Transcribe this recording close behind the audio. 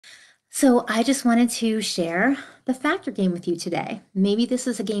So I just wanted to share the factor game with you today. Maybe this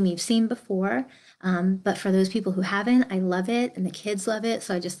is a game you've seen before, but for those people who haven't, I love it and the kids love it.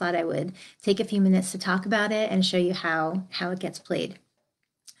 So I just thought I would take a few minutes to talk about it and show you how it gets played.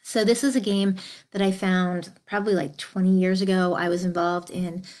 So this is a game that I found probably like 20 years ago. I was involved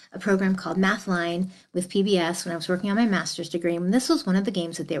in a program called Mathline with PBS when I was working on my master's degree, and this was one of the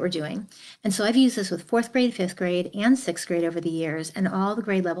games that they were doing. And so I've used this with fourth grade, fifth grade, and sixth grade over the years, and all the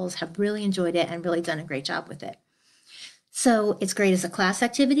grade levels have really enjoyed it and really done a great job with it. So it's great as a class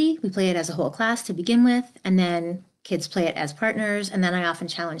activity. We play it as a whole class to begin with, and then kids play it as partners, and then I often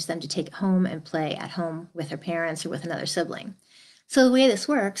challenge them to take it home and play at home with their parents or with another sibling. So the way this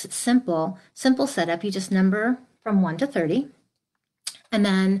works, it's simple setup. You just number from 1 to 30. And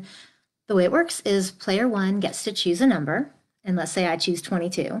then the way it works is player 1 gets to choose a number. And let's say I choose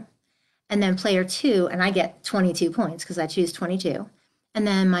 22. And then player 2, and I get 22 points because I choose 22. And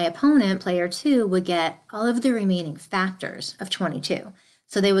then my opponent, player 2, would get all of the remaining factors of 22.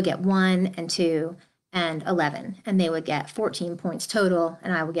 So they would get 1 and 2 and 11. And they would get 14 points total,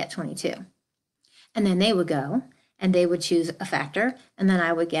 and I would get 22. And then they would go and they would choose a factor, and then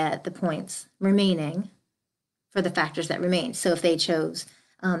I would get the points remaining for the factors that remained. So if they chose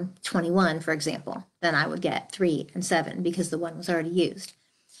 21, for example, then I would get 3 and 7 because the one was already used.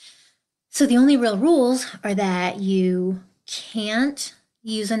 So the only real rules are that you can't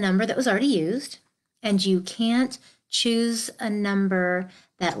use a number that was already used, and you can't choose a number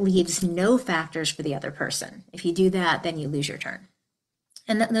that leaves no factors for the other person. If you do that, then you lose your turn.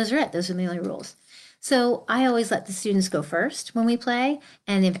 And those are it. Those are the only rules. So I always let the students go first when we play,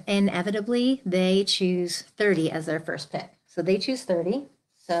 and if inevitably they choose 30 as their first pick. So they choose 30.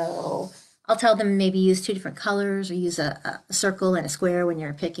 So I'll tell them maybe use two different colors or use a circle and a square when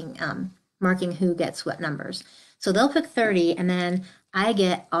you're picking, marking who gets what numbers. So they'll pick 30, and then I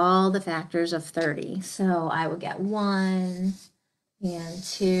get all the factors of 30. So I would get 1 and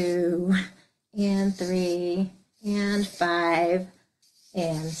 2 and 3 and 5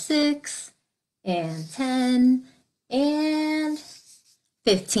 and 6 and 10 and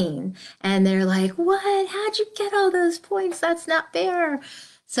 15. And they're like, what? How'd you get all those points? That's not fair.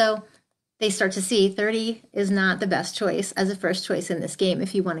 So they start to see 30 is not the best choice as a first choice in this game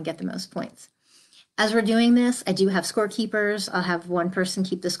if you want to get the most points. As we're doing this, I do have scorekeepers. I'll have one person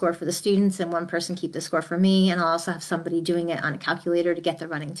keep the score for the students and one person keep the score for me. And I'll also have somebody doing it on a calculator to get the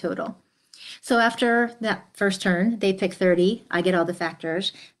running total. So after that first turn, they pick 30, I get all the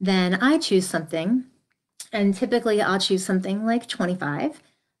factors, then I choose something, and typically I'll choose something like 25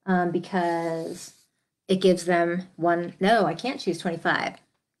 because it gives them one, no, I can't choose 25.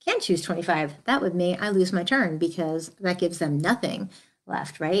 Can't choose 25. That would mean I lose my turn because that gives them nothing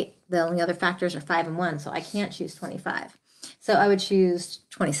left, right? The only other factors are 5 and 1, so I can't choose 25. So I would choose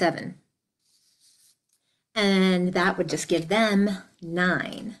 27. And that would just give them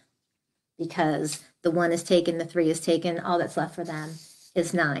 9. Because the 1 is taken, the 3 is taken, all that's left for them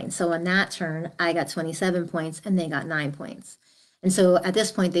is 9. So on that turn, I got 27 points and they got 9 points. And so at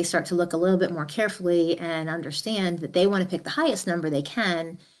this point, they start to look a little bit more carefully and understand that they want to pick the highest number they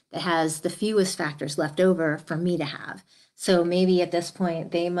can that has the fewest factors left over for me to have. So maybe at this point,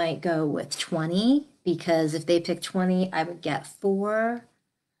 they might go with 20 because if they pick 20, I would get 4.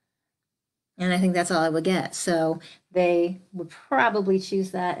 And I think that's all I would get. So they would probably choose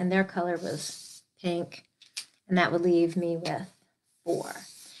that, and their color was pink, and that would leave me with 4.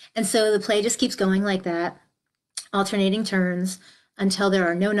 And so the play just keeps going like that, alternating turns until there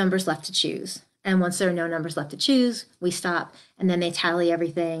are no numbers left to choose. And once there are no numbers left to choose, we stop, and then they tally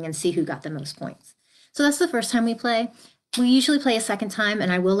everything and see who got the most points. So that's the first time we play. We usually play a second time,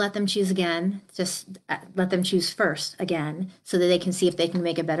 and I will let them choose again, just let them choose first again, so that they can see if they can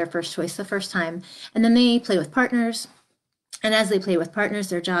make a better first choice the first time. And then they play with partners. And as they play with partners,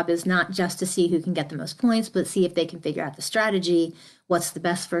 their job is not just to see who can get the most points, but see if they can figure out the strategy, what's the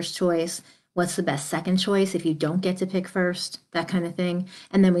best first choice, what's the best second choice if you don't get to pick first, that kind of thing.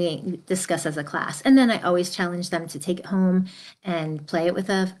 And then we discuss as a class. And then I always challenge them to take it home and play it with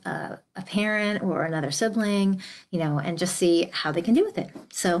a parent or another sibling, and just see how they can do with it.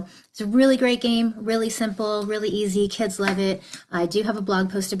 So it's a really great game, really simple, really easy. Kids love it. I do have a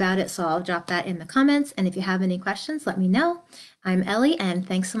blog post about it, so I'll drop that in the comments. And if you have any questions, let me know. I'm Ellie, and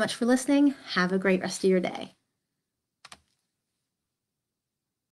thanks so much for listening. Have a great rest of your day.